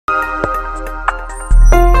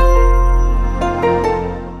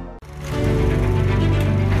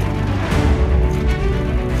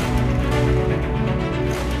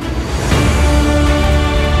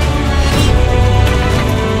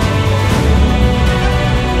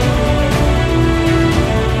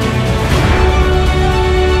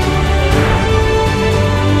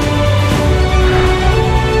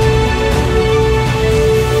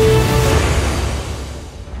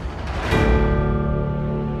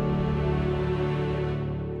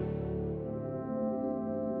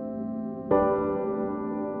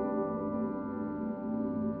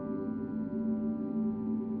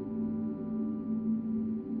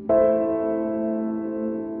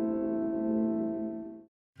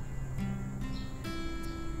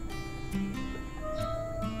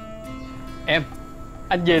Em,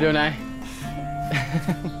 anh về rồi này.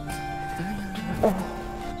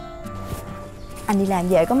 Anh đi làm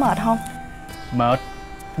về có mệt không? Mệt,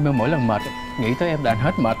 nhưng mỗi lần mệt nghĩ tới em là anh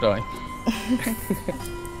hết mệt rồi.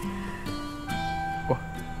 Ủa,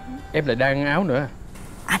 em lại đang ăn áo nữa.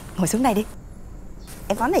 Anh ngồi xuống đây đi.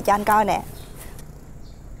 Em phóng này cho anh coi nè.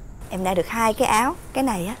 Em đã được 2 cái áo. Cái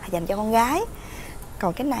này á là dành cho con gái,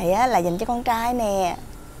 còn cái này á là dành cho con trai nè.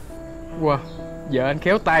 Wow, giờ anh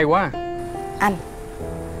khéo tay quá. Anh,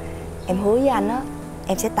 em hứa với anh á,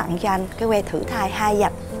 em sẽ tặng cho anh cái que thử thai 2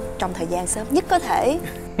 vạch trong thời gian sớm nhất có thể.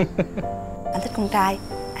 Anh thích con trai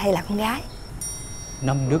hay là con gái?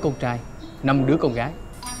 5 đứa con trai, 5 đứa con gái.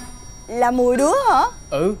 Là 10 đứa hả?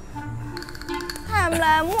 Ừ. Tham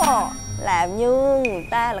lam quá à. Làm như người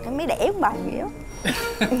ta là cái máy đẻ của bà vậy đó.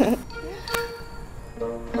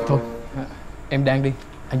 Thôi, em đang đi.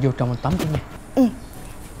 Anh vô trong anh tắm chứ nha. Ừ.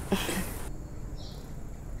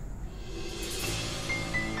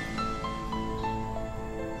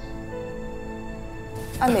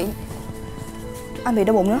 Anh bị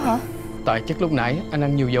đau bụng nữa hả? Tại chắc lúc nãy anh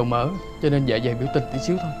ăn nhiều dầu mỡ cho nên dạ dày biểu tình tí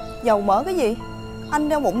xíu thôi. Dầu mỡ cái gì? Anh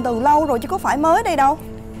đau bụng từ lâu rồi chứ có phải mới đây đâu.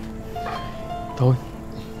 Thôi,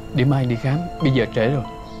 để mai anh đi khám, bây giờ trễ rồi.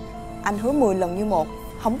 Anh hứa 10 lần như một,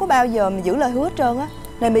 không có bao giờ mà giữ lời hứa hết trơn á.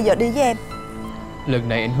 Nên bây giờ đi với em. Lần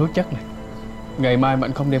này anh hứa chắc này. Ngày mai mà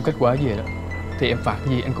anh không đem kết quả về đó thì em phạt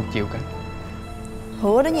cái gì anh cũng chịu cả.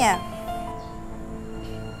 Hứa đó nha.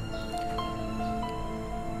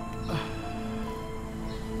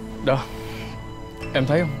 Đó, em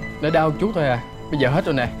thấy không? Nó đau chút thôi à. Bây giờ hết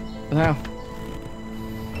rồi nè, anh thấy không?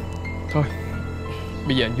 Thôi,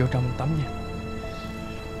 bây giờ anh vô trong tắm nha.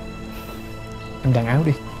 Em đàn áo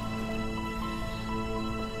đi.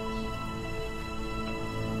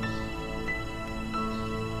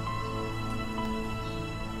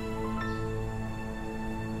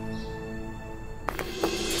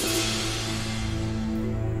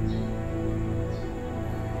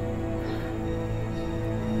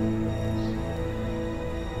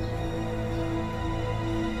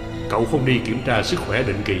 Cậu không đi kiểm tra sức khỏe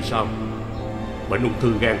định kỳ sao? Bệnh ung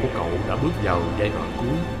thư gan của cậu đã bước vào giai đoạn cuối.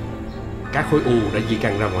 Các khối u đã di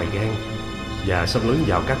căn ra ngoài gan và xâm lấn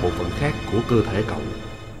vào các bộ phận khác của cơ thể cậu.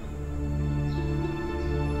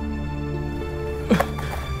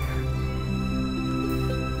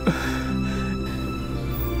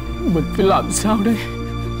 Mình phải làm sao đây?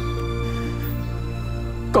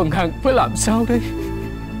 Còn Hằng phải làm sao đây?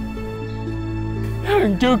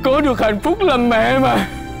 Hằng chưa có được hạnh phúc làm mẹ mà.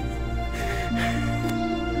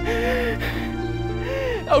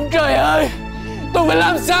 Ông trời ơi, tôi phải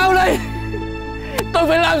làm sao đây? Tôi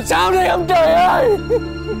phải làm sao đây ông trời ơi?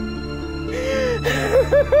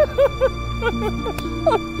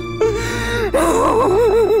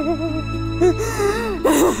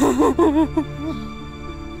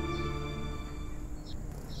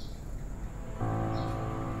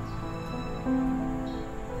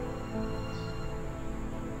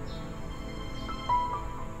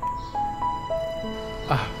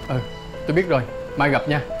 Tôi biết rồi, mai gặp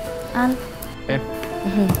nha. Anh. Em.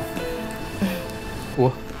 Ủa,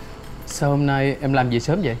 sao hôm nay em làm gì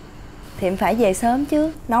sớm vậy? Thì em phải về sớm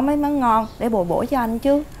chứ, nấu mấy món ngon để bồi bổ cho anh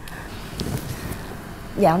chứ.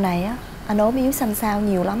 Dạo này á, anh ốm yếu xanh xao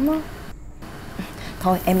nhiều lắm á.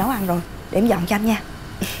 Thôi em nấu ăn rồi, để em dọn cho anh nha.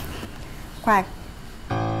 Khoan.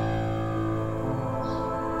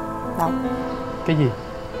 Đâu? Cái gì?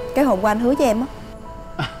 Cái hôm qua anh hứa với em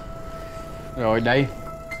á. Rồi đây.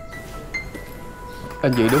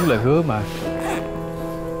 Anh giữ đúng lời hứa mà.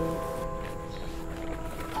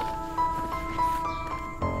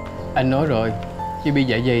 Anh nói rồi, chỉ bị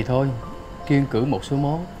dạ dày thôi, kiêng cữ một số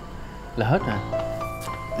món là hết à.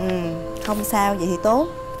 Không sao, vậy thì tốt.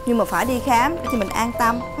 Nhưng mà phải đi khám để cho mình an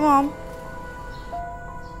tâm, đúng không?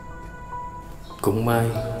 Cũng may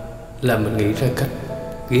là mình nghĩ ra cách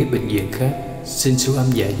ghé bệnh viện khác xin siêu âm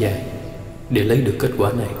dạ dày để lấy được kết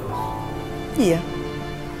quả này. Gì vậy?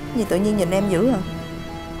 Gì tự nhiên nhìn em dữ hả?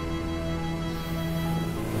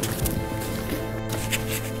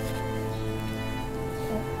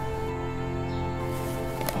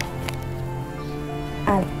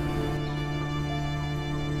 Anh.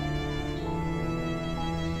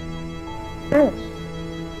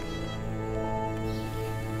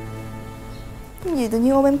 Cái gì tự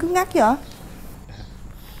nhiên ôm em cứng ngắc vậy?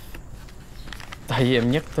 Tại vì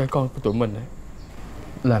em nhắc tới con của tụi mình ấy,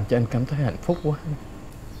 làm cho anh cảm thấy hạnh phúc quá.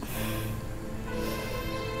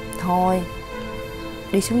 Thôi,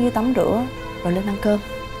 đi xuống dưới tắm rửa rồi lên ăn cơm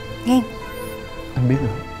nghe. Anh biết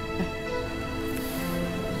rồi.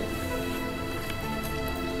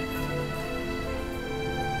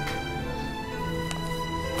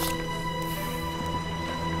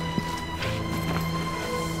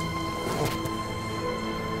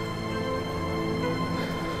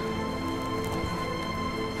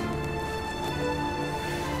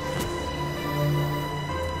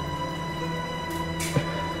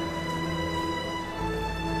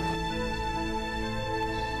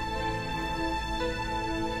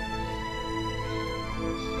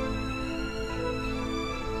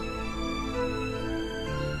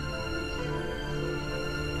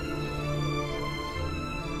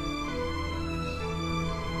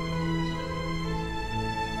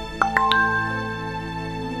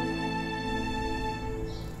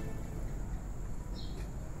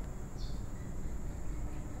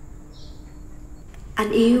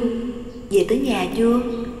 Anh yêu, về tới nhà chưa?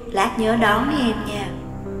 Lát nhớ đón em nha.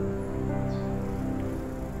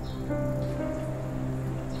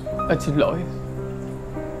 Anh xin lỗi.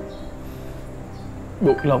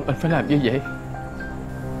 Buộc lòng anh phải làm như vậy.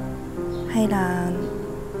 Hay là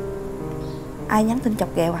ai nhắn tin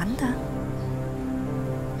chọc ghẹo ảnh ta?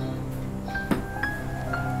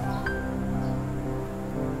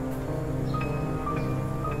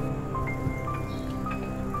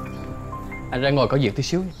 Anh ra ngồi có việc tí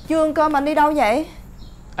xíu. Chưa ăn cơm, anh đi đâu vậy?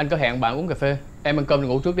 Anh có hẹn bạn uống cà phê. Em ăn cơm rồi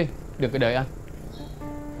ngủ trước đi, đừng có đợi anh.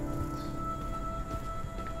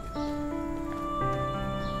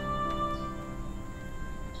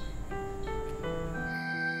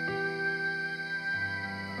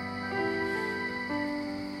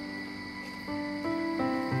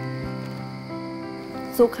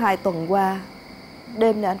 Suốt 2 tuần qua,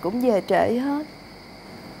 đêm nào anh cũng về trễ hết.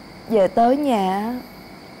 Về tới nhà,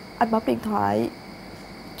 anh bấm điện thoại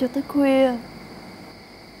cho tới khuya.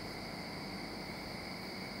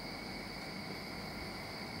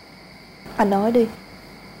 Anh nói đi,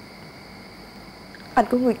 anh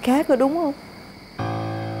có người khác rồi đúng không?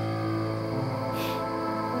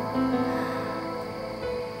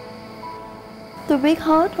 Tôi biết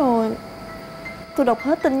hết rồi. Tôi đọc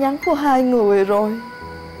hết tin nhắn của 2 người rồi.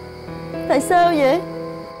 Tại sao vậy?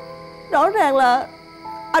 Rõ ràng là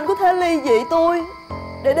anh có thể ly dị tôi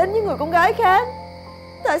để đến với người con gái khác.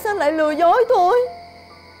 Tại sao lại lừa dối tôi?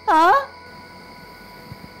 Hả?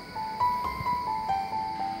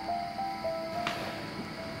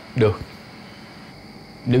 Được.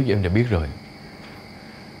 Nếu như em đã biết rồi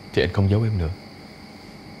thì anh không giấu em nữa.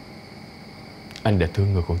 Anh đã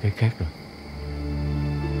thương người con gái khác rồi.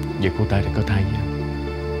 Giờ cô ta đã có thai với anh.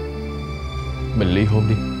 Mình ly hôn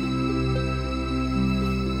đi.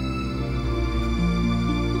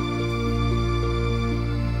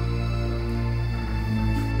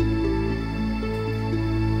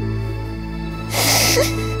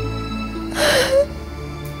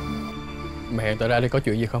 Mẹ tao ra đây có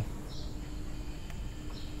chuyện gì không?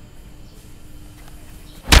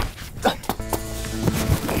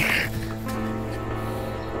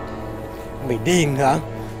 Mày điên hả?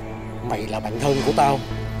 Mày là bạn thân của tao.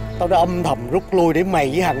 Tao đã âm thầm rút lui để mày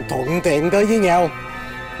với Hằng thuận tiện tới với nhau.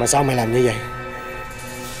 Mà sao mày làm như vậy?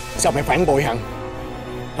 Sao mày phản bội Hằng?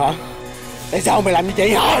 Hả? Tại sao mày làm như vậy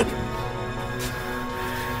hả?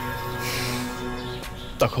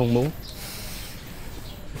 Tao không muốn.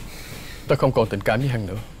 Tao không còn tình cảm với Hằng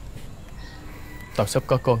nữa. Tao sắp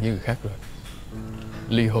có con với người khác rồi.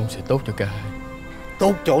 Ly hôn sẽ tốt cho cả hai.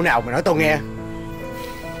 Tốt chỗ nào mày nói tao nghe.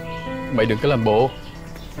 Mày đừng có làm bộ.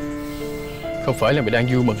 Không phải là mày đang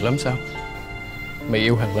vui mừng lắm sao? Mày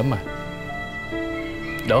yêu Hằng lắm mà.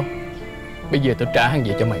 Đó, bây giờ tao trả Hằng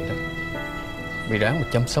về cho mày đó. Mày ráng mà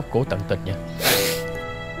chăm sóc cổ tận tình nha.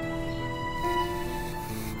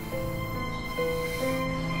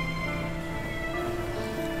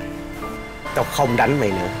 Tao không đánh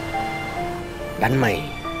mày nữa. Đánh mày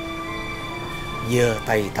giơ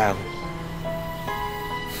tay tao.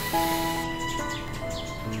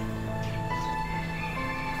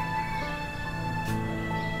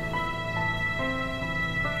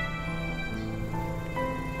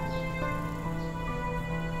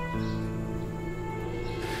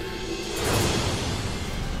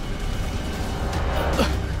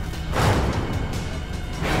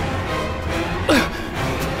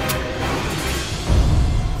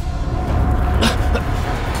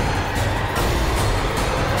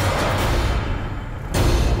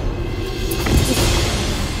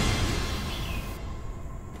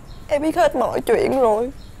 Em biết hết mọi chuyện rồi.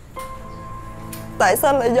 Tại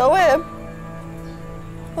sao lại giấu em?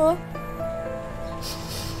 Hả?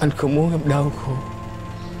 Anh không muốn em đau khổ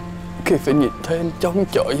khi phải nhìn thấy em chống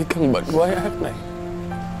chọi với căn bệnh quái ác này.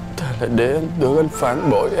 Thà là để em được anh phản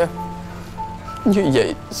bội em. Như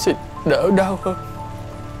vậy sẽ đỡ đau hơn.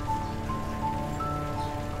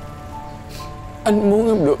 Anh muốn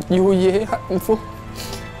em được vui vẻ hạnh phúc.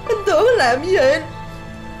 Anh tưởng làm gì vậy?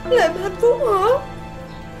 Làm hạnh phúc hả?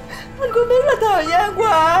 Anh có biết là thời gian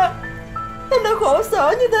qua em đã khổ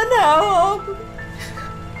sở như thế nào không?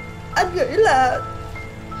 Anh nghĩ là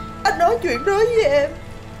anh nói chuyện đó với em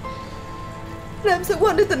là em sẽ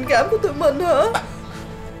quên đi tình cảm của tụi mình hả?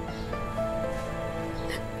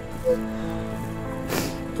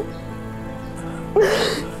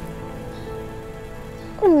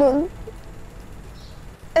 Anh Minh,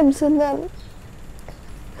 em xin anh,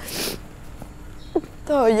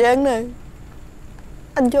 thời gian này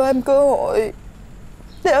anh cho em cơ hội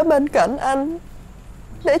để ở bên cạnh anh,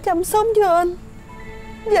 để chăm sóc cho anh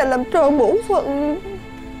và làm tròn bổn phận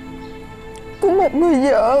của một người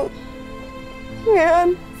vợ. Nghe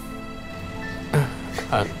anh.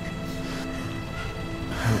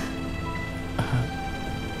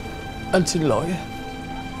 Anh xin lỗi em.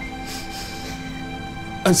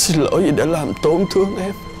 Anh xin lỗi vì đã làm tổn thương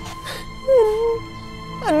em.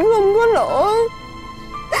 Anh không có lỗi.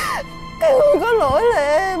 Cái người có lỗi là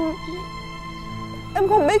em. Em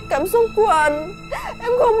không biết cảm xúc của anh.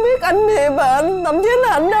 Em không biết anh niệm anh. Thậm chí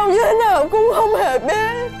là anh đau như thế nào cũng không hề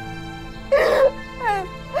biết.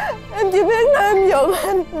 Em chỉ biết là em giận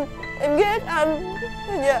anh. Em ghét anh.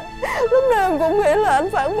 Dạ, lúc nào em cũng nghĩ là anh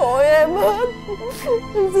phản bội em hết.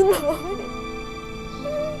 Em xin lỗi.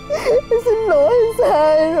 Em xin lỗi, em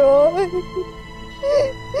sai rồi.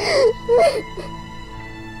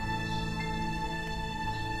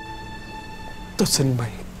 Tao xin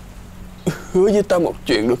mày hứa với tao một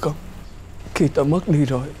chuyện được không? Khi tao mất đi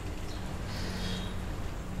rồi,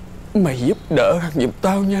 mày giúp đỡ hắn giùm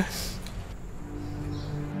tao nha.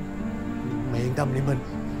 Mày yên tâm đi Minh.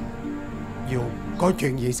 Dù có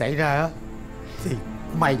chuyện gì xảy ra á thì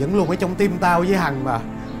mày vẫn luôn ở trong tim tao với Hằng mà.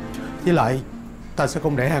 Với lại tao sẽ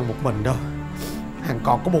không để Hằng một mình đâu. Hằng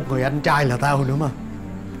còn có một người anh trai là tao nữa mà.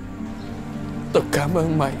 Tao cảm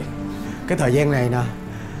ơn mày. Cái thời gian này nè,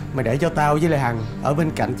 mày để cho tao với lại Hằng ở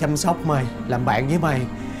bên cạnh chăm sóc mày, làm bạn với mày.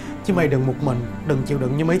 Chứ mày đừng một mình, đừng chịu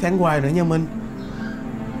đựng như mấy tháng qua nữa nha Minh.